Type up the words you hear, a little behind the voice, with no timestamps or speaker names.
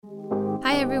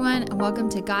Hi, everyone, and welcome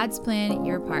to God's Plan,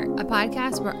 Your Part, a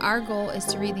podcast where our goal is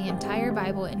to read the entire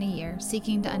Bible in a year,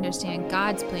 seeking to understand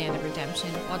God's plan of redemption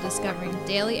while discovering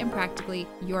daily and practically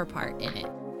your part in it.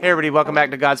 Hey, everybody, welcome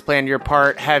back to God's Plan, Your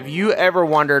Part. Have you ever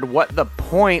wondered what the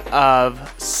point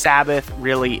of Sabbath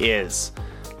really is?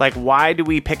 Like, why do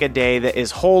we pick a day that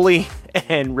is holy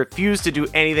and refuse to do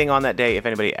anything on that day if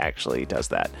anybody actually does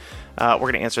that? We're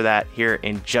going to answer that here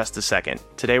in just a second.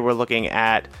 Today, we're looking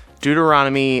at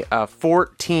Deuteronomy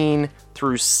 14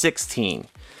 through 16.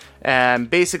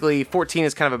 Basically, 14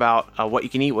 is kind of about what you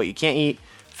can eat, what you can't eat.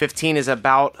 15 is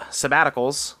about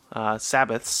sabbaticals,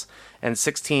 Sabbaths. And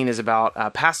 16 is about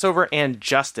Passover and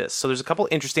justice. So there's a couple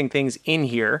interesting things in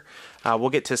here. We'll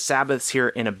get to Sabbaths here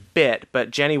in a bit. But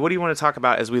Jenny, what do you want to talk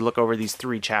about as we look over these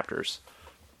three chapters?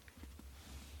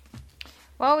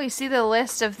 Well, we see the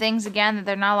list of things again that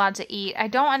they're not allowed to eat. I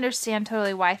don't understand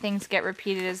totally why things get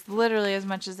repeated as literally as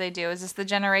much as they do. Is this the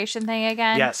generation thing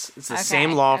again? Yes, it's the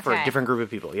same law for a different group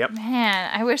of people. Yep. Man,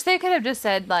 I wish they could have just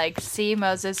said, like, see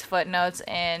Moses' footnotes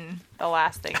in the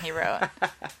last thing he wrote.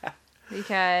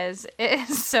 Because it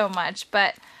is so much.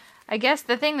 But I guess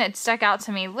the thing that stuck out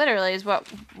to me literally is what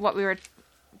we were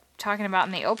talking about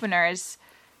in the opener is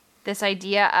this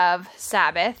idea of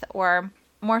Sabbath, or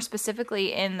more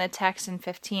specifically in the text in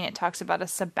 15, it talks about a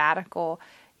sabbatical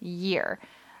year,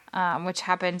 which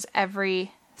happens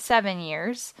every 7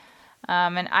 years.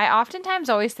 And I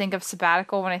oftentimes always think of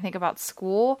sabbatical when I think about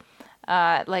school.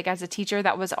 Like as a teacher,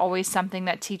 that was always something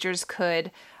that teachers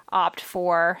could opt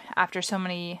for after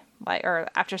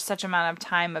after such amount of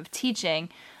time of teaching.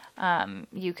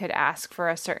 You could ask for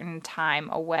a certain time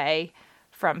away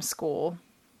from school.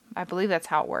 I believe that's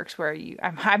how it works, where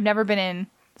I've never been in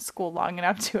school long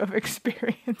enough to have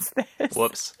experienced this.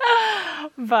 Whoops.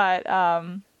 But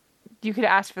you could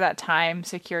ask for that time,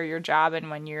 secure your job, and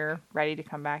when you're ready to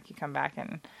come back, you come back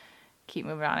and keep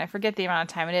moving on. I forget the amount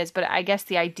of time it is, but I guess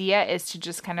the idea is to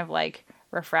just kind of like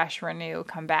refresh, renew,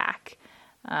 come back.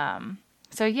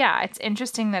 So yeah, it's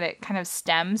interesting that it kind of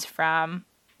stems from,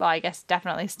 well, I guess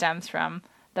definitely stems from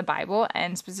the Bible,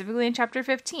 and specifically in chapter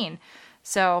 15.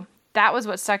 So that was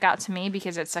what stuck out to me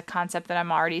because it's a concept that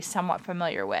I'm already somewhat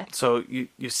familiar with. So you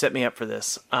set me up for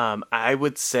this. I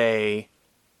would say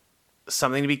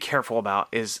something to be careful about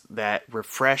is that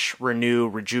refresh, renew,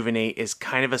 rejuvenate is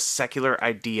kind of a secular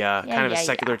idea, a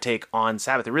secular take on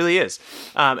Sabbath. It really is.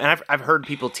 And I've heard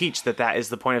people teach that is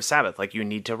the point of Sabbath. Like, you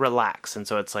need to relax. And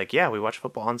so it's like, yeah, we watch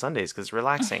football on Sundays because it's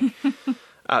relaxing.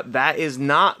 That is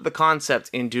not the concept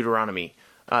in Deuteronomy.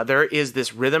 There is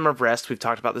this rhythm of rest. We've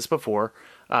talked about this before.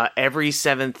 Every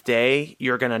seventh day,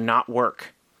 you're going to not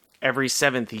work. Every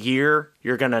seventh year,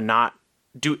 you're going to not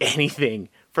do anything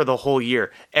for the whole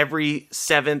year. Every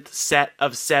seventh set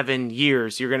of 7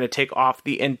 years, you're going to take off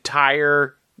the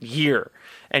entire year.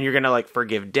 And you're going to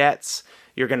forgive debts.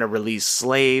 You're going to release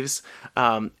slaves.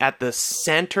 At the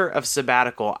center of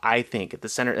sabbatical, I think,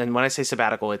 and when I say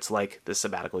sabbatical, it's like the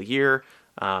sabbatical year.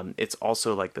 It's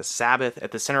also like the Sabbath.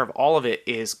 At the center of all of it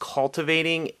is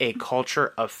cultivating a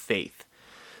culture of faith.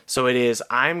 So it is,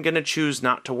 I'm going to choose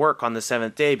not to work on the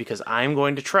seventh day because I'm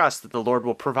going to trust that the Lord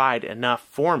will provide enough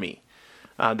for me.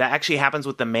 That actually happens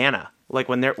with the manna. Like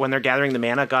when they're gathering the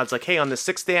manna, God's like, hey, on the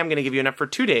sixth day, I'm going to give you enough for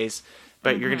 2 days,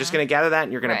 but you're just going to gather that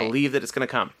and you're going to believe that it's going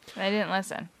to come. I didn't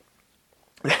listen.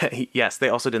 Yes, they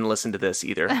also didn't listen to this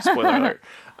either. Spoiler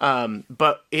alert.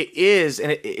 But it is,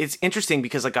 and it's interesting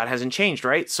because God hasn't changed,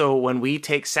 right? So when we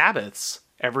take Sabbaths,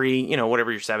 every,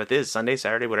 whatever your Sabbath is, Sunday,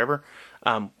 Saturday, whatever,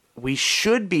 we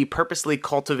should be purposely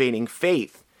cultivating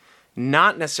faith,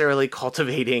 not necessarily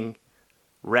cultivating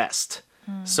rest.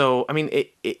 So,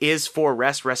 it is for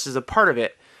rest. Rest is a part of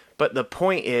it. But the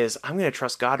point is, I'm going to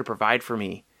trust God to provide for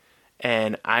me.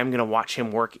 And I'm going to watch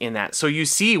him work in that. So you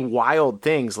see wild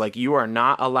things like you are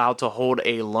not allowed to hold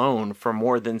a loan for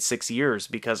more than 6 years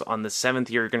because on the seventh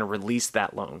year, you're going to release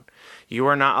that loan. You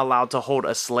are not allowed to hold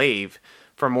a slave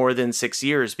for more than 6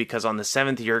 years because on the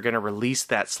seventh year, you're going to release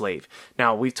that slave.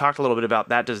 Now, we've talked a little bit about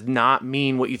that does not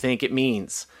mean what you think it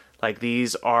means. Like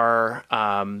these are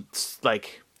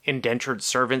indentured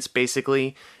servants,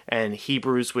 basically, and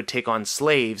Hebrews would take on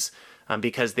slaves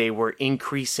because they were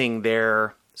increasing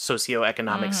their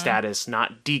socioeconomic status,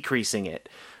 not decreasing it.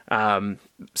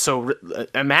 So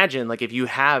imagine if you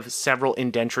have several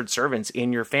indentured servants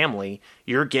in your family,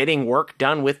 you're getting work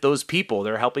done with those people.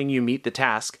 They're helping you meet the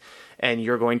task and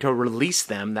you're going to release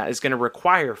them. That is going to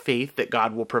require faith that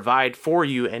God will provide for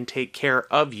you and take care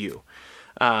of you.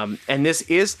 And this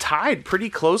is tied pretty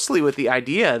closely with the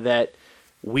idea that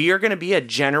we are going to be a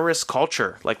generous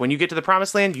culture. Like when you get to the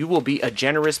promised land, you will be a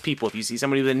generous people. If you see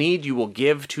somebody with a need, you will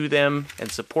give to them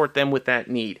and support them with that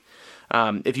need.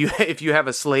 If you have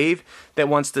a slave that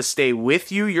wants to stay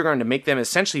with you, you're going to make them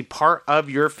essentially part of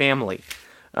your family.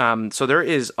 So there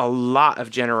is a lot of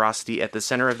generosity at the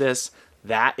center of this.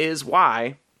 That is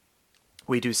why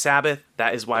we do Sabbath.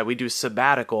 That is why we do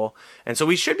sabbatical. And so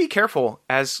we should be careful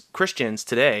as Christians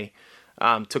today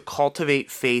to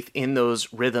cultivate faith in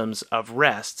those rhythms of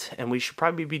rest. And we should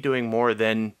probably be doing more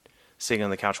than sitting on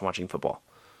the couch and watching football.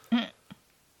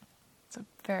 It's a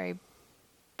very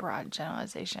broad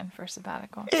generalization for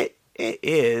sabbatical. It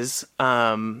is.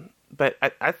 But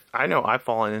I know I've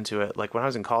fallen into it. Like when I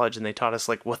was in college and they taught us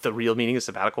like what the real meaning of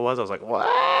sabbatical was, I was like,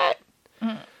 what?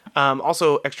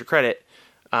 Also, extra credit.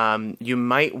 You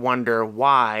might wonder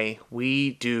why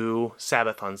we do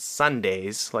Sabbath on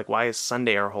Sundays. Like, why is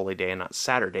Sunday our holy day and not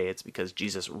Saturday? It's because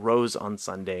Jesus rose on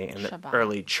Sunday, and the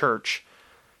early church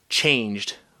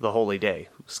changed the holy day,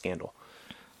 scandal,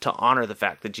 to honor the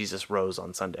fact that Jesus rose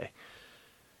on Sunday.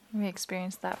 We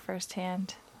experienced that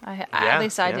firsthand. At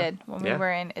least I did when we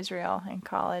were in Israel in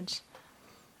college.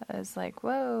 I was like,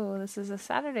 whoa, this is a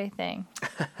Saturday thing.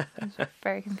 It was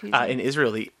very confusing. In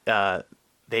Israel,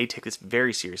 they take this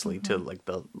very seriously to like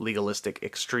the legalistic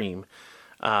extreme.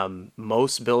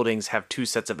 Most buildings have two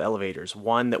sets of elevators,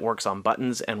 one that works on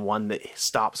buttons and one that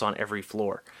stops on every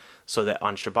floor, so that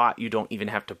on Shabbat you don't even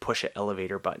have to push an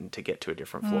elevator button to get to a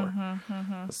different floor.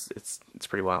 It's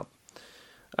pretty wild.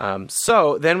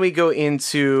 So then we go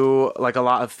into like a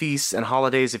lot of feasts and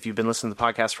holidays. If you've been listening to the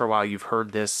podcast for a while, you've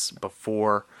heard this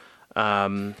before.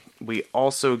 We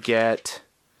also get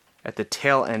at the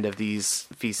tail end of these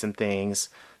feasts and things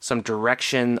some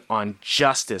direction on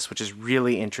justice, which is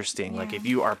really interesting. Like if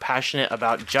you are passionate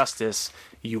about justice,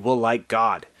 you will like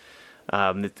God.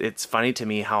 It's funny to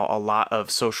me how a lot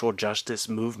of social justice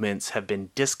movements have been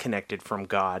disconnected from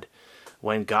God,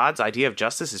 when God's idea of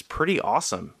justice is pretty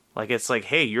awesome. Like, it's like,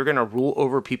 hey, you're going to rule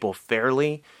over people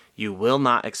fairly. You will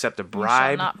not accept a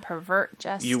bribe. You shall not pervert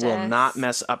justice. You will not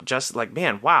mess up justice. Like,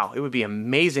 man, wow, it would be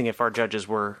amazing if our judges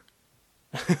were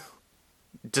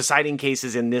deciding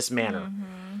cases in this manner.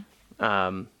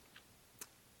 I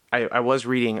was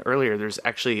reading earlier, there's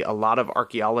actually a lot of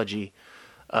archaeology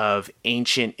of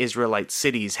ancient Israelite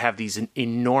cities have these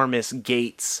enormous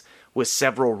gates with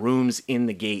several rooms in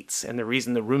the gates. And the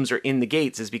reason the rooms are in the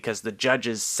gates is because the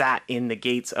judges sat in the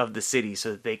gates of the city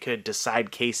so that they could decide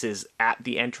cases at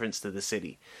the entrance to the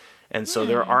city. And so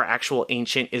there are actual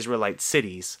ancient Israelite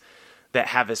cities that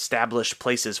have established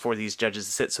places for these judges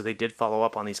to sit. So they did follow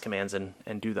up on these commands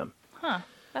and do them. Huh.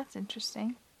 That's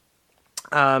interesting.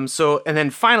 And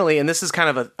then finally, and this is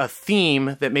kind of a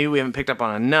theme that maybe we haven't picked up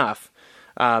on enough.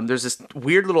 There's this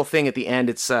weird little thing at the end.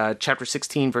 It's chapter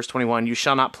 16, verse 21. You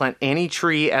shall not plant any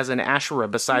tree as an Asherah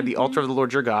beside the altar of the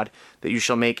Lord your God that you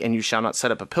shall make, and you shall not set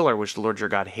up a pillar which the Lord your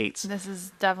God hates. This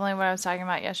is definitely what I was talking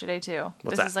about yesterday too.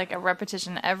 What's this that? Is like a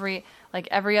repetition. Every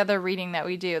other reading that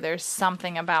we do, there's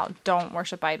something about don't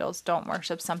worship idols, don't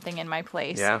worship something in my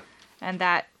place. Yeah. And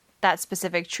that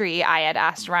specific tree, I had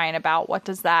asked Ryan about what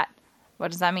does that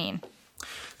mean?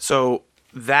 So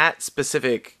that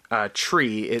specific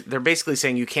tree, they're basically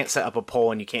saying you can't set up a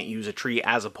pole and you can't use a tree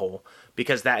as a pole,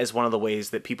 because that is one of the ways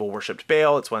that people worshipped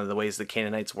Baal. It's one of the ways the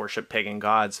Canaanites worship pagan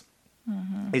gods,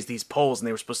 is these poles, and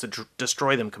they were supposed to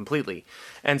destroy them completely.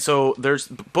 And so there's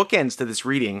bookends to this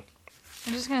reading.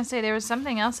 I'm just going to say there was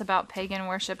something else about pagan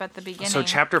worship at the beginning. So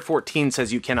chapter 14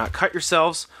 says you cannot cut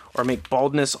yourselves or make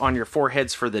baldness on your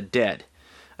foreheads for the dead.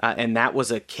 And that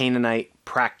was a Canaanite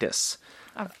practice.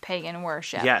 Of pagan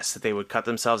worship. Yes, that they would cut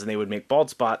themselves and they would make bald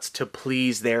spots to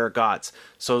please their gods.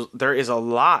 So there is a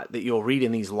lot that you'll read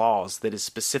in these laws that is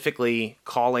specifically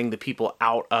calling the people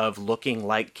out of looking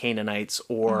like Canaanites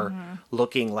or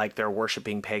looking like they're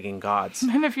worshiping pagan gods.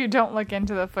 And if you don't look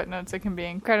into the footnotes, it can be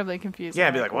incredibly confusing. Yeah,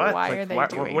 I'd be like, what? Why are they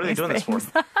doing what are they doing things?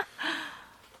 this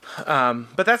for?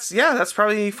 But that's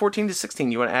probably 14 to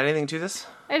 16. You want to add anything to this?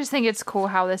 I just think it's cool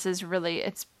how this is really,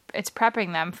 it's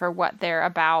prepping them for what they're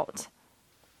about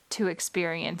to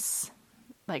experience,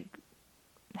 like,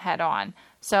 head on.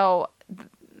 So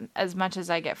as much as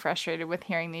I get frustrated with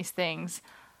hearing these things,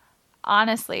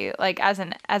 honestly, like as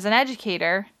an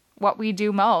educator, what we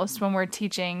do most when we're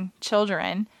teaching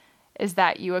children is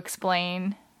that you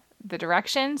explain the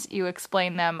directions, you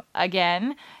explain them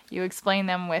again, you explain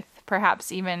them with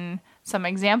perhaps even some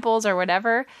examples or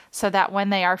whatever, so that when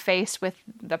they are faced with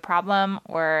the problem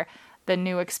or the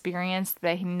new experience,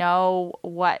 they know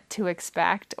what to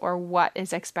expect or what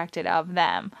is expected of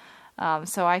them.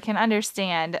 So I can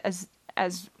understand,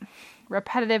 as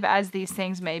repetitive as these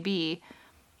things may be,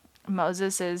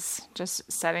 Moses is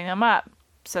just setting them up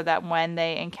so that when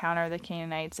they encounter the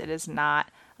Canaanites, it is not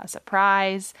a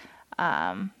surprise,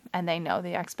 and and they know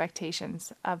the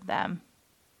expectations of them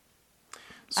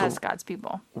as God's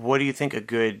people. What do you think a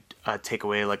good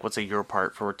takeaway, like what's your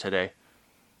part for today?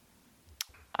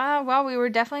 Well, we were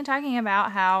definitely talking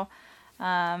about how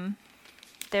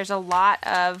there's a lot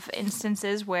of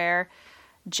instances where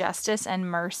justice and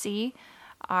mercy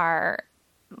are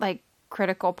like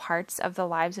critical parts of the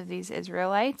lives of these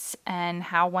Israelites, and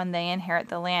how when they inherit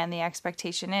the land, the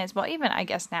expectation is, well, even I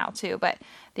guess now too, but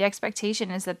the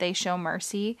expectation is that they show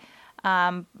mercy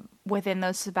within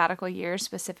those sabbatical years,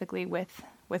 specifically with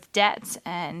debts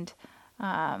and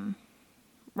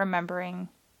remembering,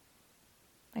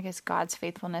 I guess, God's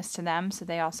faithfulness to them. So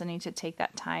they also need to take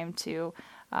that time to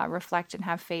reflect and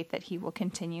have faith that he will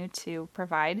continue to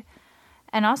provide.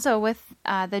 And also with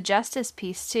the justice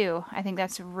piece too, I think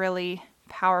that's really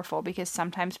powerful, because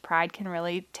sometimes pride can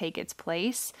really take its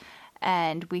place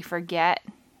and we forget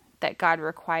that God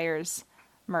requires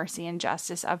mercy and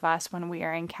justice of us when we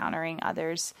are encountering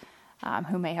others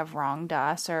who may have wronged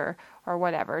us or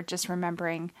whatever. Just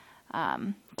remembering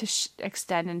to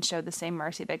extend and show the same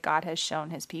mercy that God has shown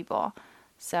his people.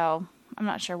 So I'm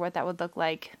not sure what that would look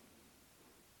like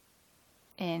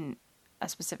in a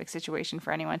specific situation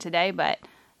for anyone today, but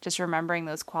just remembering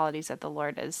those qualities that the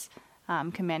Lord has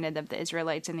commanded of the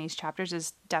Israelites in these chapters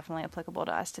is definitely applicable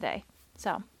to us today.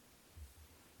 So,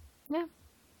 yeah.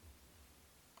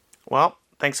 Well,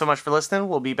 thanks so much for listening.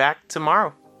 We'll be back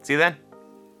tomorrow. See you then.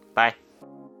 Bye.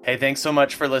 Hey, thanks so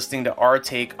much for listening to our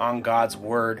take on God's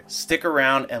Word. Stick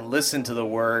around and listen to the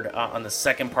Word on the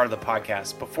second part of the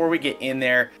podcast. Before we get in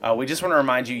there, we just want to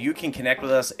remind you, you can connect with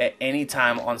us at any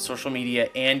time on social media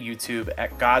and YouTube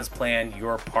at God's Plan,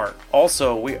 Your Part.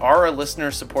 Also, we are a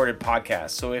listener-supported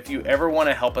podcast, so if you ever want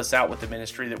to help us out with the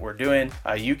ministry that we're doing,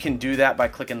 you can do that by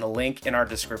clicking the link in our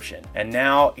description. And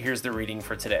now, here's the reading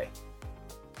for today.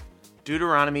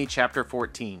 Deuteronomy chapter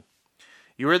 14.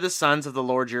 You are the sons of the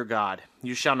Lord your God.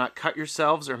 You shall not cut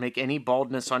yourselves or make any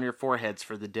baldness on your foreheads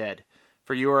for the dead.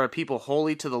 For you are a people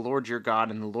holy to the Lord your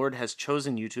God, and the Lord has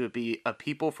chosen you to be a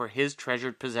people for his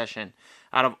treasured possession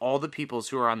out of all the peoples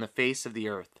who are on the face of the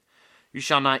earth. You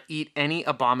shall not eat any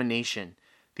abomination.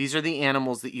 These are the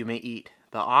animals that you may eat: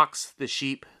 the ox, the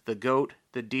sheep, the goat,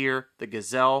 the deer, the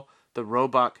gazelle, the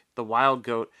roebuck, the wild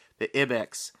goat, the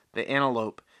ibex, the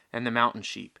antelope, and the mountain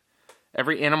sheep.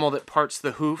 Every animal that parts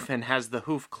the hoof and has the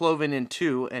hoof cloven in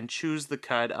two and chews the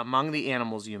cud among the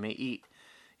animals you may eat.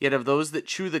 Yet of those that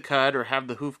chew the cud or have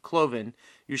the hoof cloven,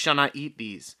 you shall not eat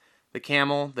these: the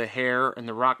camel, the hare, and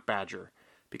the rock badger,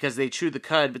 because they chew the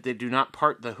cud, but they do not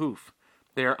part the hoof.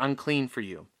 They are unclean for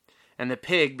you. And the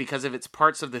pig, because of its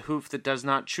parts of the hoof that does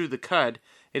not chew the cud,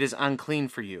 it is unclean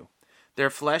for you. Their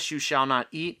flesh you shall not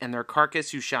eat, and their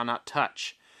carcass you shall not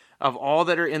touch. Of all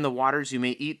that are in the waters you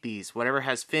may eat these. Whatever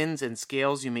has fins and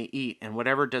scales you may eat, and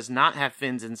whatever does not have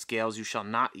fins and scales you shall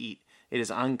not eat. It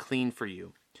is unclean for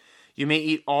you. You may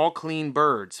eat all clean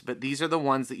birds, but these are the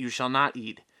ones that you shall not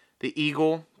eat: the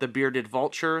eagle, the bearded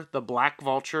vulture, the black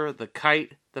vulture, the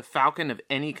kite, the falcon of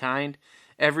any kind,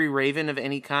 every raven of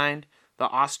any kind, the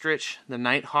ostrich, the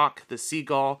nighthawk, the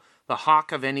seagull, the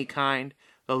hawk of any kind,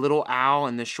 the little owl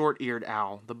and the short-eared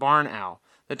owl, the barn owl,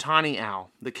 the tawny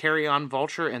owl, the carrion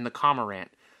vulture, and the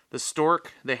cormorant, the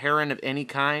stork, the heron of any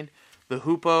kind, the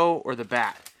hoopoe or the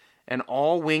bat. And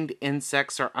all winged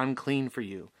insects are unclean for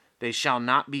you. They shall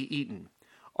not be eaten.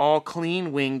 All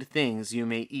clean winged things you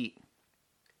may eat.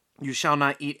 You shall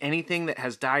not eat anything that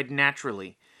has died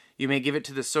naturally. You may give it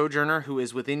to the sojourner who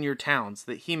is within your towns,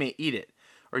 that he may eat it,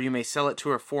 or you may sell it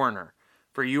to a foreigner.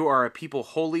 For you are a people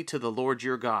holy to the Lord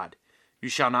your God. You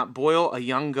shall not boil a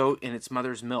young goat in its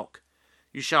mother's milk.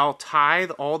 You shall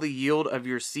tithe all the yield of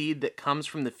your seed that comes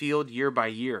from the field year by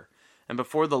year, and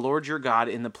before the Lord your God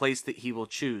in the place that he will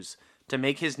choose, to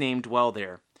make his name dwell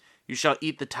there. You shall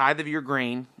eat the tithe of your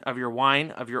grain, of your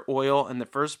wine, of your oil, and the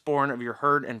firstborn of your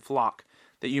herd and flock,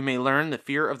 that you may learn the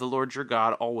fear of the Lord your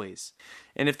God always.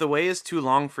 And if the way is too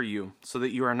long for you, so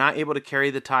that you are not able to carry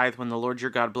the tithe when the Lord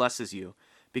your God blesses you,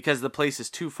 because the place is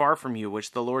too far from you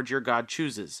which the Lord your God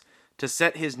chooses, to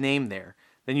set his name there,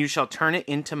 then you shall turn it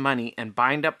into money, and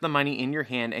bind up the money in your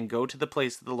hand, and go to the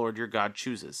place that the Lord your God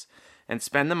chooses, and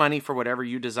spend the money for whatever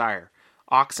you desire: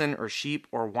 oxen, or sheep,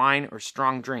 or wine, or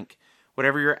strong drink,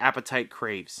 whatever your appetite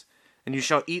craves. And you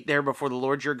shall eat there before the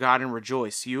Lord your God, and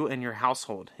rejoice, you and your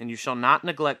household. And you shall not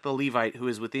neglect the Levite who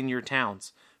is within your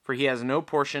towns, for he has no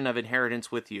portion of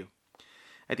inheritance with you.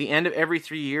 At the end of every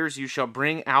 3 years you shall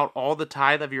bring out all the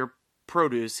tithe of your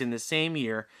produce in the same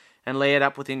year, and lay it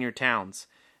up within your towns.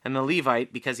 And the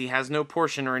Levite, because he has no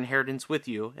portion or inheritance with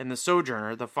you, and the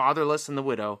sojourner, the fatherless, and the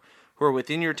widow, who are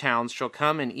within your towns, shall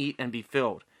come and eat and be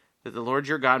filled. that the Lord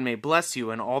your God may bless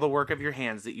you in all the work of your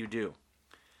hands that you do.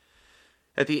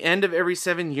 At the end of every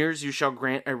 7 years you shall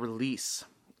grant a release,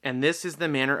 and this is the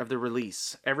manner of the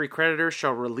release. Every creditor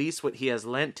shall release what he has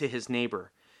lent to his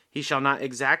neighbor. He shall not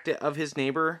exact it of his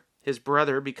neighbor, his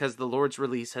brother, because the Lord's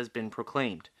release has been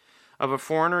proclaimed. Of a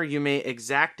foreigner you may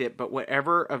exact it, but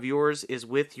whatever of yours is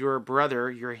with your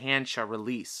brother, your hand shall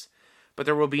release. But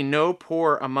there will be no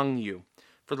poor among you,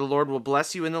 for the Lord will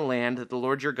bless you in the land that the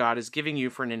Lord your God is giving you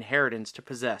for an inheritance to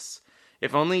possess.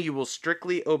 If only you will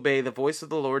strictly obey the voice of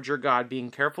the Lord your God,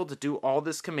 being careful to do all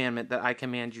this commandment that I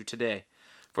command you today.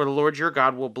 For the Lord your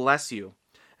God will bless you,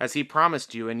 as he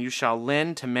promised you, and you shall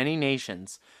lend to many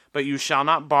nations, but you shall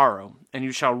not borrow, and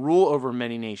you shall rule over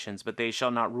many nations, but they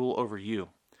shall not rule over you.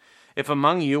 If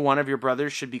among you one of your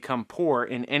brothers should become poor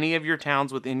in any of your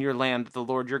towns within your land that the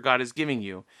Lord your God is giving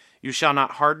you, you shall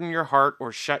not harden your heart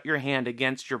or shut your hand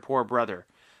against your poor brother,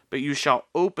 but you shall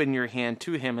open your hand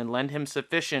to him and lend him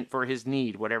sufficient for his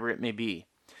need, whatever it may be.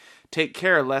 Take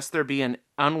care lest there be an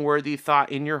unworthy thought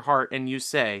in your heart, and you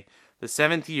say, the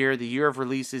 7th year, the year of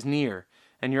release, is near,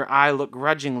 and your eye look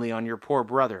grudgingly on your poor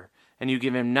brother, and you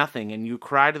give him nothing, and you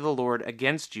cry to the Lord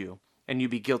against you, and you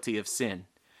be guilty of sin.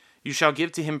 You shall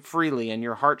give to him freely, and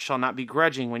your heart shall not be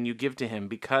grudging when you give to him,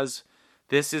 because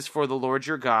this is for the Lord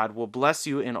your God will bless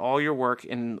you in all your work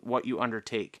and what you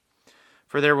undertake.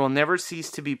 For there will never cease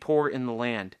to be poor in the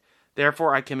land.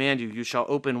 Therefore I command you, you shall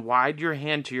open wide your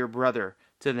hand to your brother,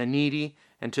 to the needy,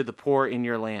 and to the poor in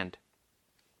your land.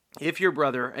 If your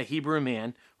brother, a Hebrew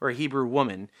man or a Hebrew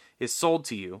woman, is sold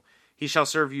to you, he shall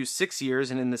serve you 6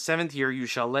 years, and in the 7th year you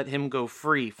shall let him go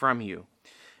free from you.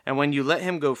 And when you let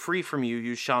him go free from you,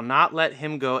 you shall not let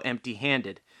him go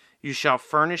empty-handed. You shall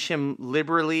furnish him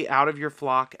liberally out of your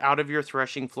flock, out of your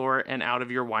threshing floor, and out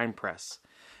of your winepress.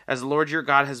 As the Lord your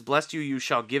God has blessed you, you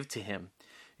shall give to him.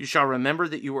 You shall remember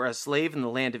that you were a slave in the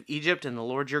land of Egypt, and the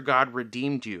Lord your God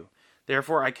redeemed you.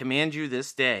 Therefore I command you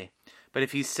this day. But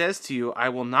if he says to you, I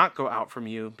will not go out from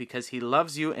you, because he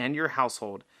loves you and your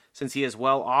household, since he is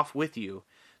well off with you,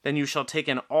 then you shall take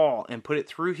an awl and put it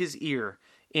through his ear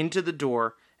into the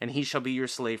door, and he shall be your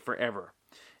slave forever.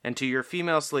 And to your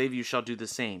female slave you shall do the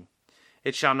same.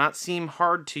 It shall not seem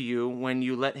hard to you when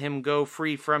you let him go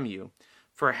free from you.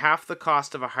 For half the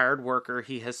cost of a hired worker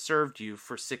he has served you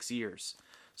for 6 years.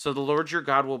 So the Lord your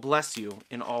God will bless you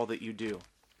in all that you do.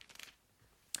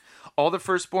 All the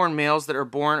firstborn males that are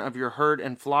born of your herd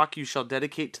and flock you shall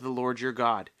dedicate to the Lord your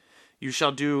God. You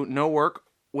shall do no work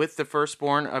with the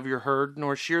firstborn of your herd,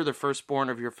 nor shear the firstborn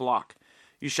of your flock.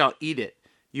 You shall eat it,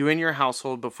 you and your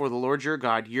household, before the Lord your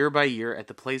God, year by year, at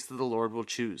the place that the Lord will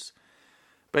choose.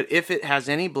 But if it has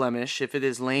any blemish, if it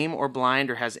is lame or blind,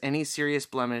 or has any serious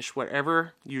blemish,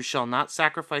 whatever, you shall not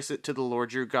sacrifice it to the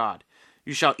Lord your God.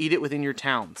 You shall eat it within your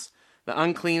towns. The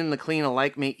unclean and the clean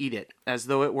alike may eat it, as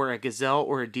though it were a gazelle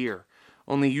or a deer.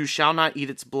 Only you shall not eat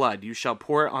its blood. You shall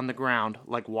pour it on the ground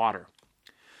like water.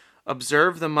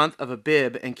 Observe the month of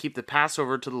Abib, and keep the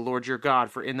Passover to the Lord your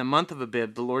God. For in the month of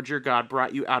Abib the Lord your God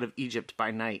brought you out of Egypt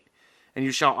by night. And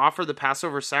you shall offer the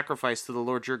Passover sacrifice to the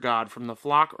Lord your God from the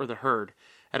flock or the herd,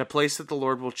 at a place that the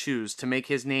Lord will choose, to make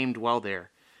his name dwell there.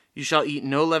 You shall eat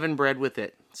no leavened bread with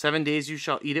it. 7 days you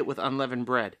shall eat it with unleavened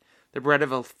bread, the bread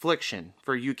of affliction,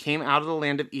 for you came out of the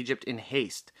land of Egypt in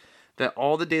haste, that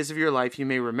all the days of your life you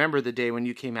may remember the day when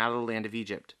you came out of the land of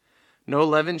Egypt. No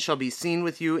leaven shall be seen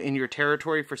with you in your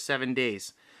territory for 7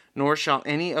 days, nor shall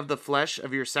any of the flesh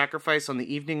of your sacrifice on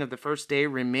the evening of the first day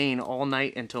remain all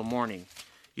night until morning.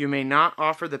 You may not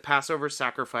offer the Passover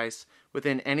sacrifice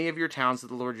within any of your towns that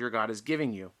the Lord your God is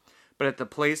giving you, but at the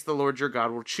place the Lord your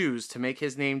God will choose to make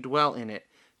his name dwell in it,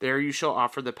 there you shall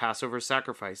offer the Passover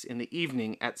sacrifice in the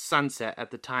evening at sunset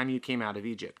at the time you came out of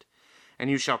Egypt. And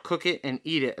you shall cook it and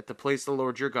eat it at the place the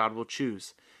Lord your God will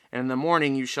choose. And in the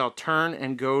morning you shall turn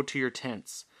and go to your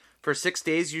tents. For 6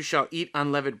 days you shall eat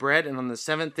unleavened bread, and on the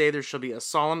 7th day there shall be a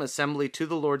solemn assembly to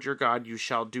the Lord your God. You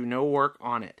shall do no work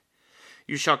on it.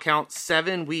 You shall count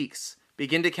 7 weeks.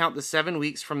 Begin to count the 7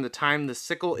 weeks from the time the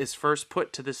sickle is first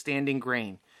put to the standing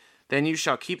grain. Then you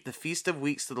shall keep the feast of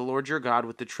weeks to the Lord your God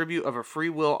with the tribute of a free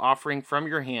will offering from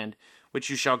your hand, which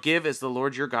you shall give as the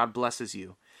Lord your God blesses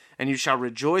you. And you shall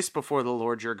rejoice before the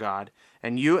Lord your God,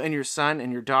 and you and your son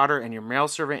and your daughter and your male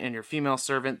servant and your female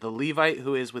servant, the Levite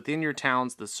who is within your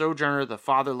towns, the sojourner, the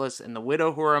fatherless, and the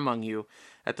widow who are among you,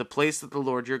 at the place that the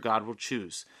Lord your God will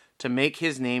choose, to make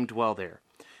his name dwell there.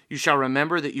 You shall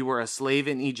remember that you were a slave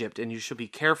in Egypt, and you shall be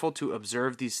careful to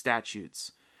observe these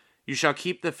statutes. You shall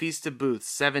keep the Feast of Booths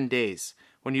 7 days,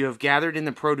 when you have gathered in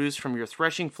the produce from your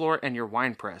threshing floor and your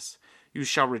winepress. You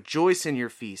shall rejoice in your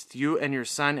feast, you and your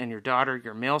son and your daughter,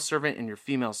 your male servant and your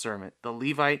female servant, the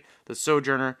Levite, the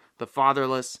sojourner, the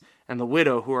fatherless, and the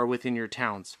widow who are within your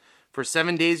towns. For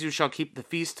 7 days you shall keep the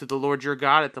feast to the Lord your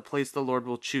God at the place the Lord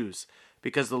will choose,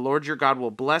 because the Lord your God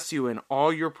will bless you in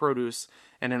all your produce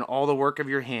and in all the work of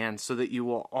your hands, so that you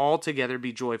will altogether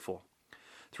be joyful.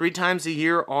 3 times a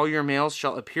year all your males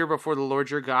shall appear before the Lord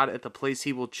your God at the place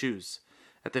he will choose.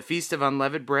 At the feast of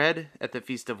unleavened bread, at the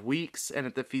feast of weeks, and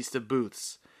at the feast of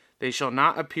booths. They shall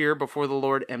not appear before the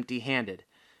Lord empty-handed.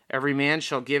 Every man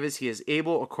shall give as he is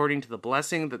able, according to the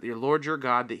blessing that the Lord your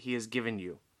God that he has given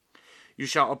you. You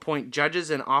shall appoint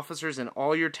judges and officers in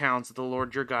all your towns that the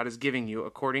Lord your God is giving you,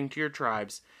 according to your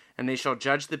tribes, and they shall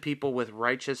judge the people with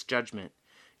righteous judgment.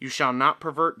 You shall not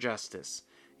pervert justice.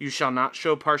 You shall not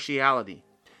show partiality.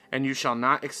 And you shall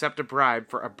not accept a bribe,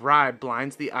 for a bribe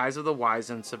blinds the eyes of the wise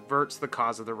and subverts the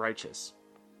cause of the righteous.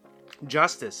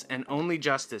 Justice, and only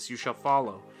justice, you shall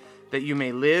follow, that you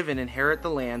may live and inherit the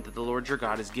land that the Lord your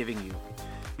God is giving you.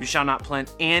 You shall not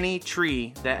plant any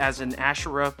tree that has an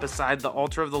Asherah beside the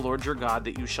altar of the Lord your God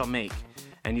that you shall make,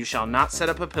 and you shall not set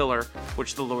up a pillar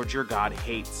which the Lord your God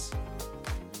hates.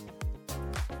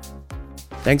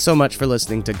 Thanks so much for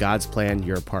listening to God's Plan,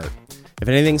 Your Part. If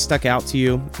anything stuck out to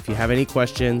you, if you have any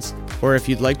questions, or if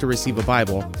you'd like to receive a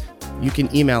Bible, you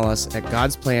can email us at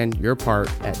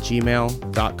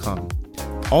godsplanyourpart@gmail.com.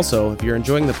 Also, if you're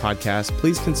enjoying the podcast,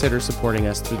 please consider supporting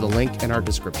us through the link in our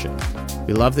description.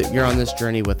 We love that you're on this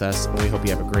journey with us, and we hope you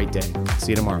have a great day.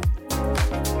 See you tomorrow.